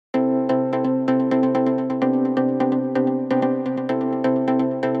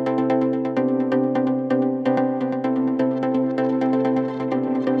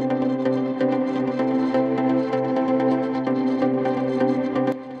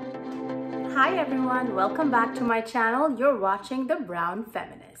Hi everyone, welcome back to my channel. You're watching The Brown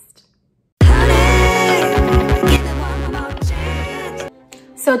Feminist.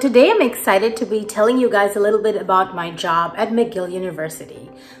 So today I'm excited to be telling you guys a little bit about my job at McGill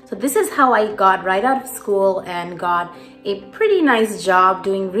University. So this is how I got right out of school and got a pretty nice job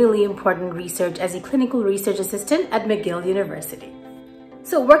doing really important research as a clinical research assistant at McGill University.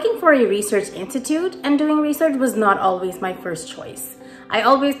 So working for a research institute and doing research was not always my first choice. I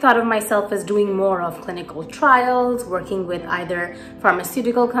always thought of myself as doing more of clinical trials, working with either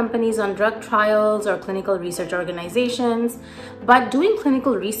pharmaceutical companies on drug trials or clinical research organizations. But doing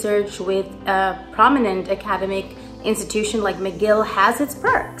clinical research with a prominent academic institution like McGill has its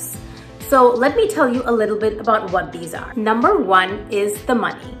perks. So let me tell you a little bit about what these are. Number one is the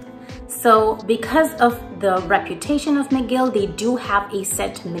money. So because of the reputation of McGill, they do have a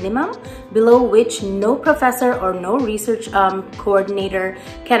set minimum below which no professor or no research coordinator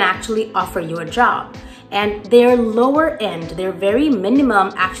can actually offer you a job. And their lower end, their very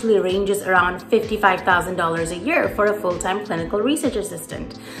minimum actually ranges around $55,000 a year for a full-time clinical research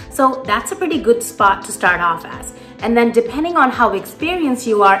assistant. So that's a pretty good spot to start off as. And then depending on how experienced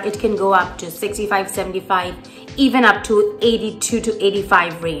you are, it can go up to 65, 75, even up to 82 to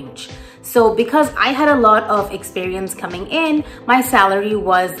 85 range. So because I had a lot of experience coming in, my salary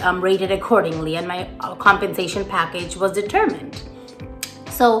was rated accordingly and my compensation package was determined.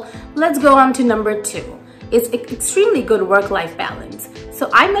 So let's go on to number two. It's extremely good work-life balance. So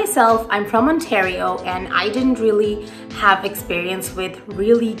I'm from Ontario and I didn't really have experience with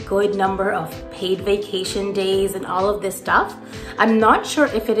really good number of paid vacation days and all of this stuff. I'm not sure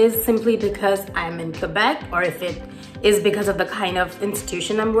if it is simply because I'm in Quebec or if it is because of the kind of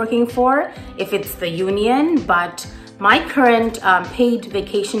institution I'm working for, if it's the union, but my current paid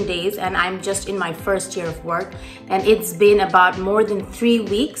vacation days, and I'm just in my first year of work, and it's been about more than 3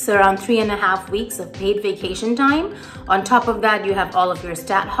 weeks, around 3.5 weeks of paid vacation time. On top of that, you have all of your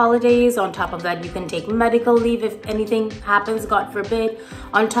stat holidays. On top of that, you can take medical leave if anything happens, God forbid.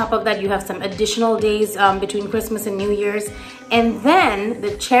 On top of that, you have some additional days between Christmas and New Year's. And then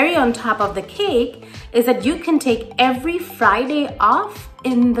the cherry on top of the cake is that you can take every Friday off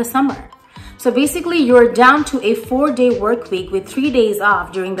in the summer. So basically you're down to a 4-day work week with 3 days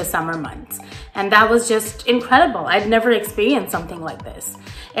off during the summer months. And that was just incredible. I'd never experienced something like this.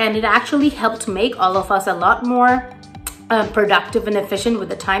 And it actually helped make all of us a lot more productive and efficient with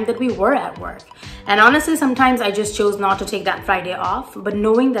the time that we were at work. And honestly, sometimes I just chose not to take that Friday off, but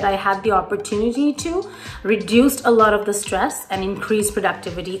knowing that I had the opportunity to reduced a lot of the stress and increased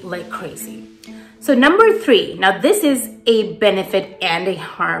productivity like crazy. So number three, now this is a benefit and a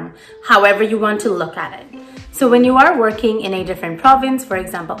harm, however you want to look at it. So when you are working in a different province, for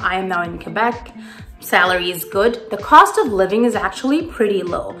example, I am now in Quebec, salary is good. The cost of living is actually pretty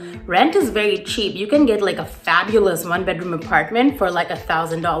low. Rent is very cheap. You can get like a fabulous 1-bedroom apartment for like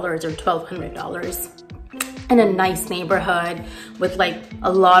 $1,000 or $1,200. In a nice neighborhood with like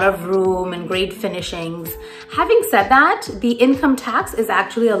a lot of room and great finishings. Having said that, the income tax is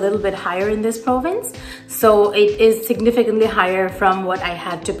actually a little bit higher in this province. So it is significantly higher from what I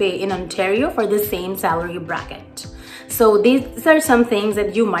had to pay in Ontario for the same salary bracket. So these are some things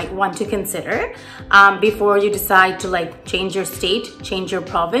that you might want to consider before you decide to like change your state, change your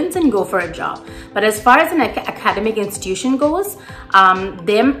province and go for a job. But as far as an academic institution goes,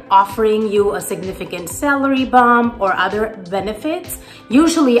 them offering you a significant salary bump or other benefits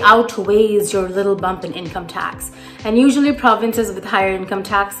usually outweighs your little bump in income tax. And usually provinces with higher income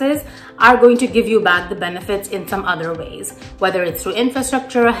taxes are going to give you back the benefits in some other ways, whether it's through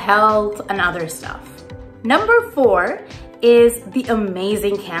infrastructure, health, and other stuff. Number four is the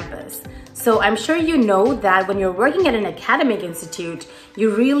amazing campus. So I'm sure you know that when you're working at an academic institute,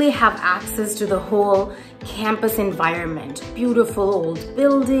 you really have access to the whole campus environment. Beautiful old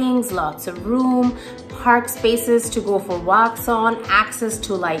buildings, lots of room, park spaces to go for walks on, access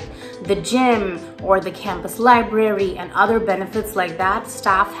to like the gym or the campus library and other benefits like that.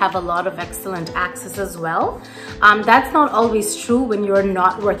 Staff have a lot of excellent access as well. That's not always true when you're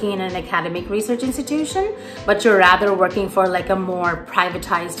not working in an academic research institution, but you're rather working for like a more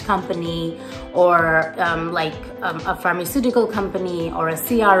privatized company or a pharmaceutical company or a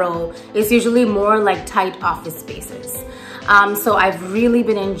CRO. It's usually more like tight office spaces. So I've really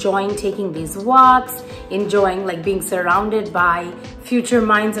been enjoying taking these walks, enjoying like being surrounded by future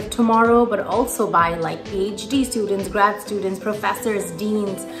minds of tomorrow, but also by like PhD students, grad students, professors,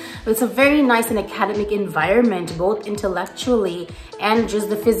 deans, It's a very nice and academic environment, both intellectually and just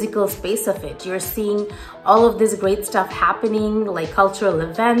the physical space of it. You're seeing all of this great stuff happening, like cultural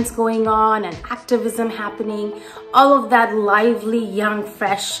events going on and activism happening. All of that lively, young,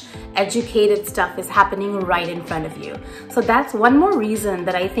 fresh, educated stuff is happening right in front of you. So that's one more reason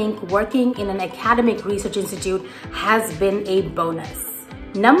that I think working in an academic research institute has been a bonus.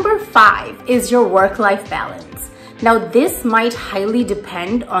 Number 5 is your work-life balance. Now, this might highly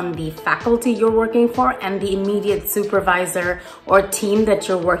depend on the faculty you're working for and the immediate supervisor or team that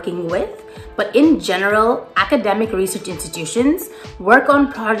you're working with. But in general, academic research institutions work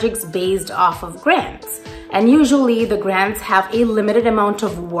on projects based off of grants. And usually the grants have a limited amount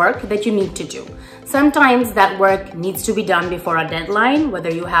of work that you need to do. Sometimes that work needs to be done before a deadline, whether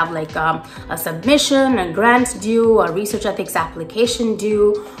you have like a submission, a grant due, a research ethics application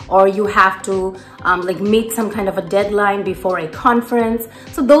due, or you have to like meet some kind of a deadline before a conference.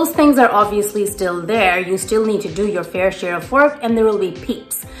 So those things are obviously still there. You still need to do your fair share of work, and there will be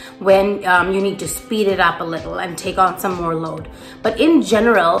peaks when you need to speed it up a little and take on some more load. But in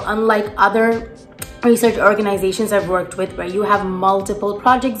general, unlike other research organizations I've worked with where you have multiple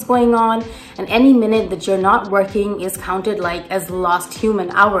projects going on and any minute that you're not working is counted like as lost human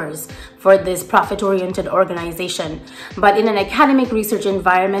hours for this profit-oriented organization. But in an academic research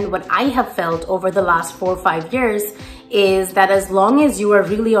environment, what I have felt over the last 4 or 5 years is that as long as you are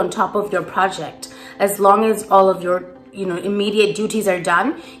really on top of your project, as long as all of your immediate duties are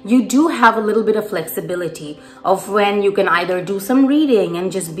done, you do have a little bit of flexibility of when you can either do some reading and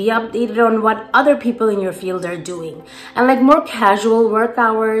just be updated on what other people in your field are doing. And like more casual work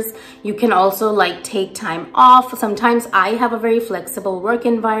hours, you can also like take time off. Sometimes I have a very flexible work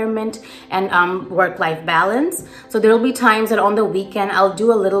environment and work-life balance. So there will be times that on the weekend, I'll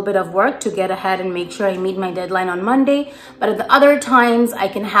do a little bit of work to get ahead and make sure I meet my deadline on Monday. But at the other times, I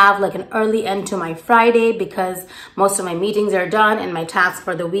can have like an early end to my Friday because most of my meetings are done and my tasks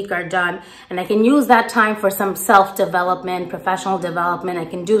for the week are done, and I can use that time for some self-development, professional development. I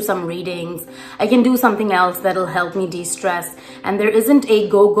can do some readings, I can do something else that'll help me de-stress, and there isn't a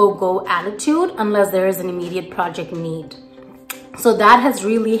go, go, go attitude unless there is an immediate project need. So that has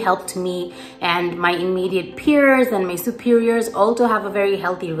really helped me and my immediate peers and my superiors all to have a very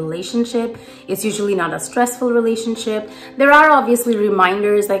healthy relationship. It's usually not a stressful relationship. There are obviously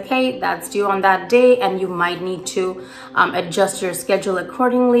reminders like, hey, that's due on that day and you might need to adjust your schedule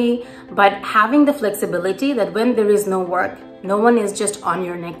accordingly. But having the flexibility that when there is no work, no one is just on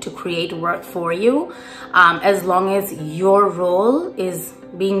your neck to create work for you, as long as your role is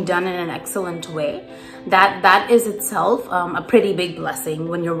being done in an excellent way. That is itself a pretty big blessing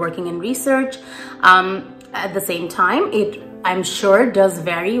when you're working in research. At the same time, I'm sure does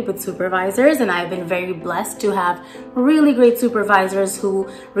vary with supervisors, and I've been very blessed to have really great supervisors who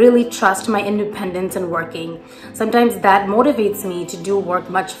really trust my independence in working. Sometimes that motivates me to do work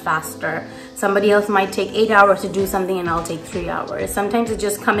much faster. Somebody else might take 8 hours to do something and I'll take 3 hours. Sometimes it's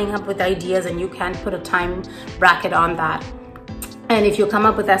just coming up with ideas and you can't put a time bracket on that. And if you come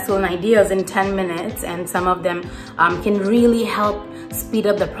up with excellent ideas in 10 minutes and some of them can really help speed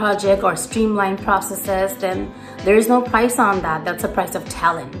up the project or streamline processes, then there is no price on that. That's the price of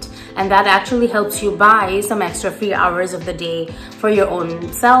talent. And that actually helps you buy some extra free hours of the day for your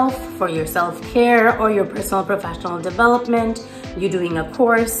own self, for your self-care or your personal professional development, you doing a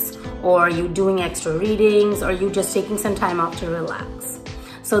course or you doing extra readings or you just taking some time off to relax.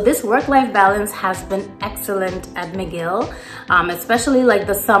 So this work-life balance has been excellent at McGill, especially like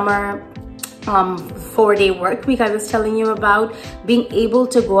the summer 4-day work week I was telling you about. Being able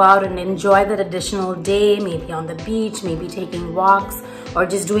to go out and enjoy that additional day, maybe on the beach, maybe taking walks, or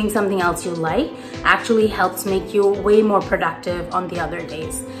just doing something else you like, actually helps make you way more productive on the other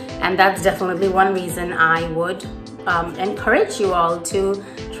days. And that's definitely one reason I would encourage you all to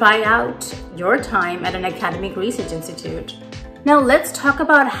try out your time at an academic research institute. Now let's talk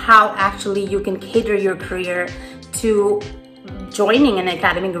about how actually you can cater your career to joining an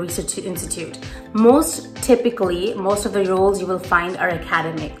academic research institute. Most of the roles you will find are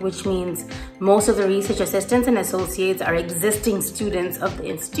academic, which means most of the research assistants and associates are existing students of the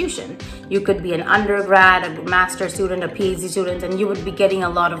institution. You could be an undergrad, a master's student, a PhD student, and you would be getting a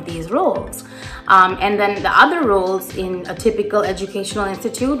lot of these roles. And then the other roles in a typical educational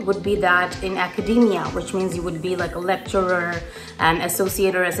institute would be that in academia, which means you would be like a lecturer, an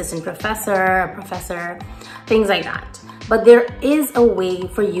associate or assistant professor, a professor, things like that. But there is a way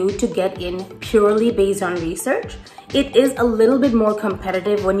for you to get in purely based on research. It is a little bit more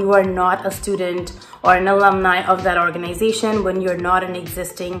competitive when you are not a student or an alumni of that organization, when you're not an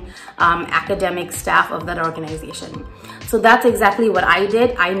existing academic staff of that organization. So that's exactly what I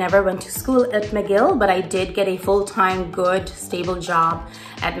did. I never went to school at McGill, but I did get a full-time, good, stable job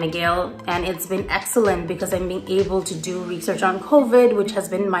at McGill. And it's been excellent because I'm being able to do research on COVID, which has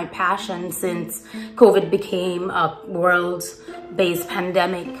been my passion since COVID became a world-based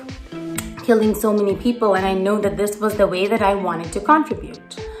pandemic, killing so many people. And I know that this was the way that I wanted to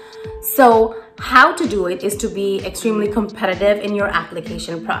contribute. So how to do it is to be extremely competitive in your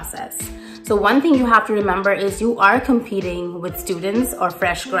application process. So one thing you have to remember is you are competing with students or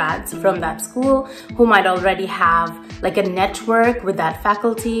fresh grads from that school who might already have like a network with that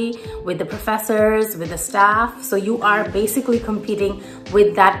faculty, with the professors, with the staff. So you are basically competing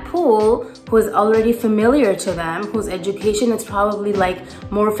with that pool who is already familiar to them, whose education is probably like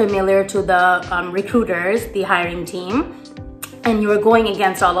more familiar to the recruiters, the hiring team. And you're going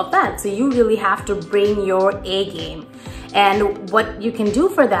against all of that. So you really have to bring your A game. And what you can do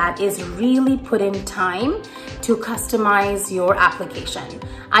for that is really put in time to customize your application.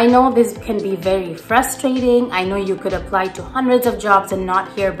 I know this can be very frustrating. I know you could apply to hundreds of jobs and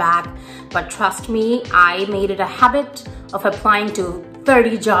not hear back, but trust me, I made it a habit of applying to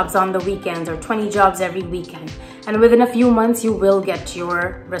 30 jobs on the weekends or 20 jobs every weekend. And within a few months, you will get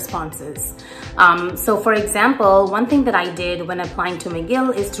your responses. So for example, one thing that I did when applying to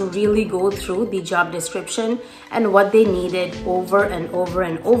McGill is to really go through the job description and what they needed over and over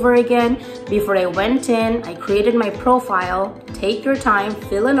and over again. Before I went in, I created my profile. Take your time,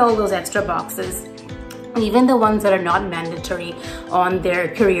 fill in all those extra boxes, even the ones that are not mandatory on their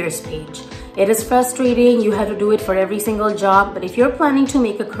careers page. It is frustrating, you have to do it for every single job, but if you're planning to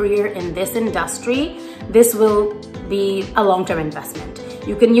make a career in this industry, this will be a long-term investment.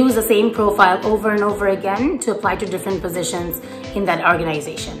 You can use the same profile over and over again to apply to different positions in that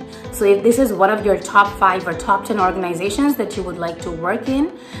organization. So if this is one of your top 5 or top 10 organizations that you would like to work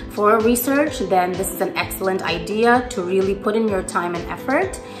in for research, then this is an excellent idea to really put in your time and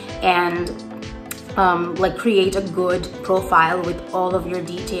effort and like create a good profile with all of your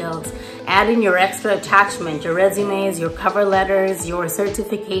details. Add in your extra attachment, your resumes, your cover letters, your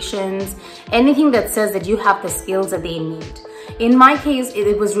certifications, anything that says that you have the skills that they need. In my case,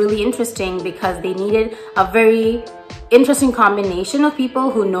 it was really interesting because they needed a very interesting combination of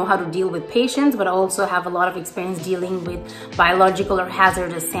people who know how to deal with patients but also have a lot of experience dealing with biological or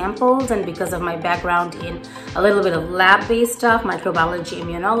hazardous samples. And because of my background in a little bit of lab-based stuff, microbiology,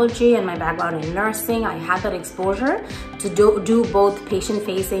 immunology, and my background in nursing, I had that exposure to do both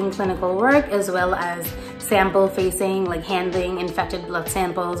patient-facing clinical work as well as sample-facing, like handling infected blood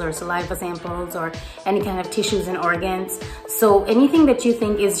samples or saliva samples or any kind of tissues and organs. So anything that you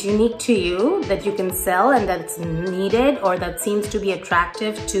think is unique to you that you can sell and that's needed or that seems to be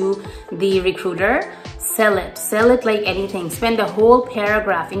attractive to the recruiter, sell it. Sell it like anything. Spend a whole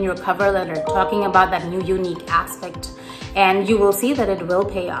paragraph in your cover letter talking about that new unique aspect, and you will see that it will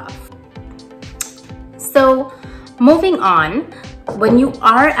pay off. So moving on, when you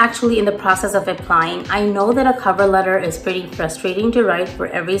are actually in the process of applying, I know that a cover letter is pretty frustrating to write for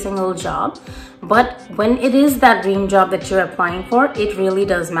every single job, but when it is that dream job that you're applying for, it really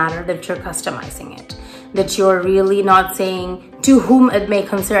does matter that you're customizing it, that you're really not saying to whom it may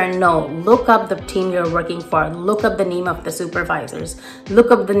concern. No, look up the team you're working for, look up the name of the supervisors,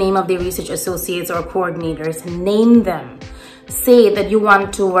 look up the name of the research associates or coordinators, name them. Say that you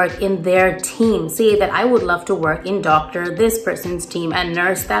want to work in their team. Say that I would love to work in doctor this person's team and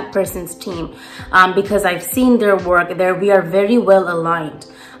nurse that person's team because I've seen their work. We are very well aligned.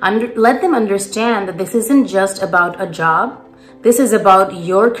 Let them understand that this isn't just about a job. This is about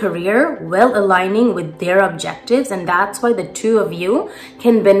your career well aligning with their objectives, and that's why the two of you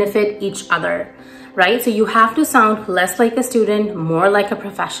can benefit each other. Right? So you have to sound less like a student, more like a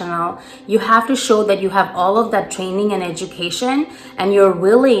professional. You have to show that you have all of that training and education and you're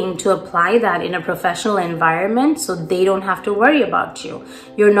willing to apply that in a professional environment so they don't have to worry about you.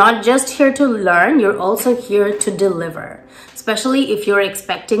 You're not just here to learn, you're also here to deliver. Especially if you're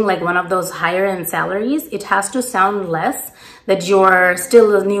expecting like one of those higher end salaries, it has to sound less that you're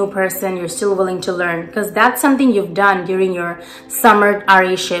still a new person, you're still willing to learn, because that's something you've done during your summer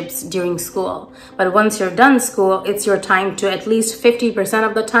RA-ships during school. But once you're done school, it's your time to at least 50%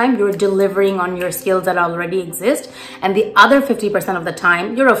 of the time you're delivering on your skills that already exist. And the other 50% of the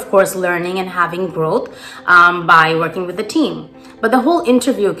time, you're of course learning and having growth by working with the team. But the whole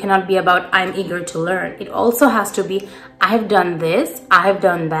interview cannot be about I'm eager to learn. It also has to be I've done this, I've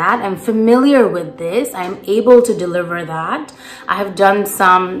done that, I'm familiar with this, I'm able to deliver that. I have done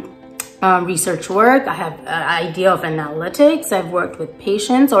some research work. I have an idea of analytics. I've worked with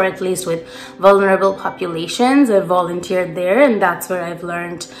patients, or at least with vulnerable populations. I've volunteered there, and that's where I've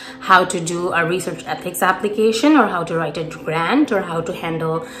learned how to do a research ethics application, or how to write a grant, or how to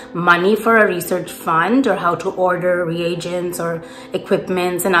handle money for a research fund, or how to order reagents or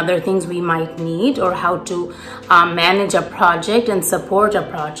equipments and other things we might need, or how to manage a project and support a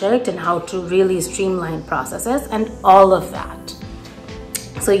project, and how to really streamline processes and all of that.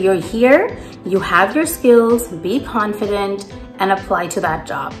 So you're here, you have your skills, be confident, and apply to that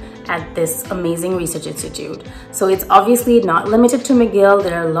job at this amazing research institute. So it's obviously not limited to McGill.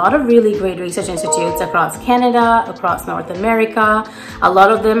 There are a lot of really great research institutes across Canada, across North America. A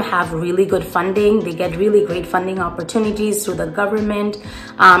lot of them have really good funding. They get really great funding opportunities through the government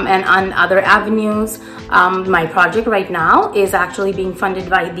and on other avenues. My project right now is actually being funded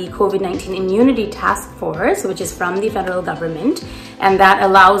by the COVID-19 Immunity Task Force, which is from the federal government. And that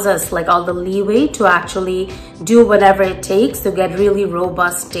allows us like all the leeway to actually do whatever it takes to get really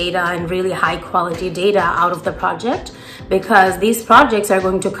robust data and really high quality data out of the project, because these projects are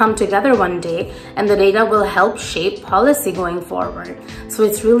going to come together one day and the data will help shape policy going forward. So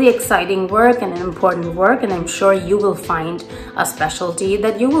it's really exciting work and an important work, and I'm sure you will find a specialty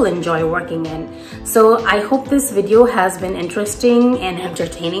that you will enjoy working in. So I hope this video has been interesting and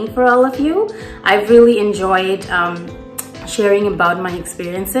entertaining for all of you. I've really enjoyed sharing about my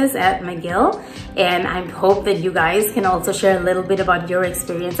experiences at McGill, and I hope that you guys can also share a little bit about your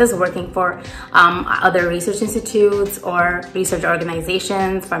experiences working for other research institutes or research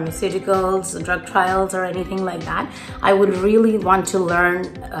organizations, pharmaceuticals, drug trials, or anything like that. I would really want to learn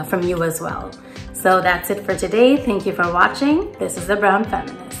from you as well. So that's it for today. Thank you for watching. This is The Brown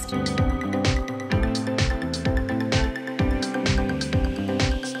Feminist.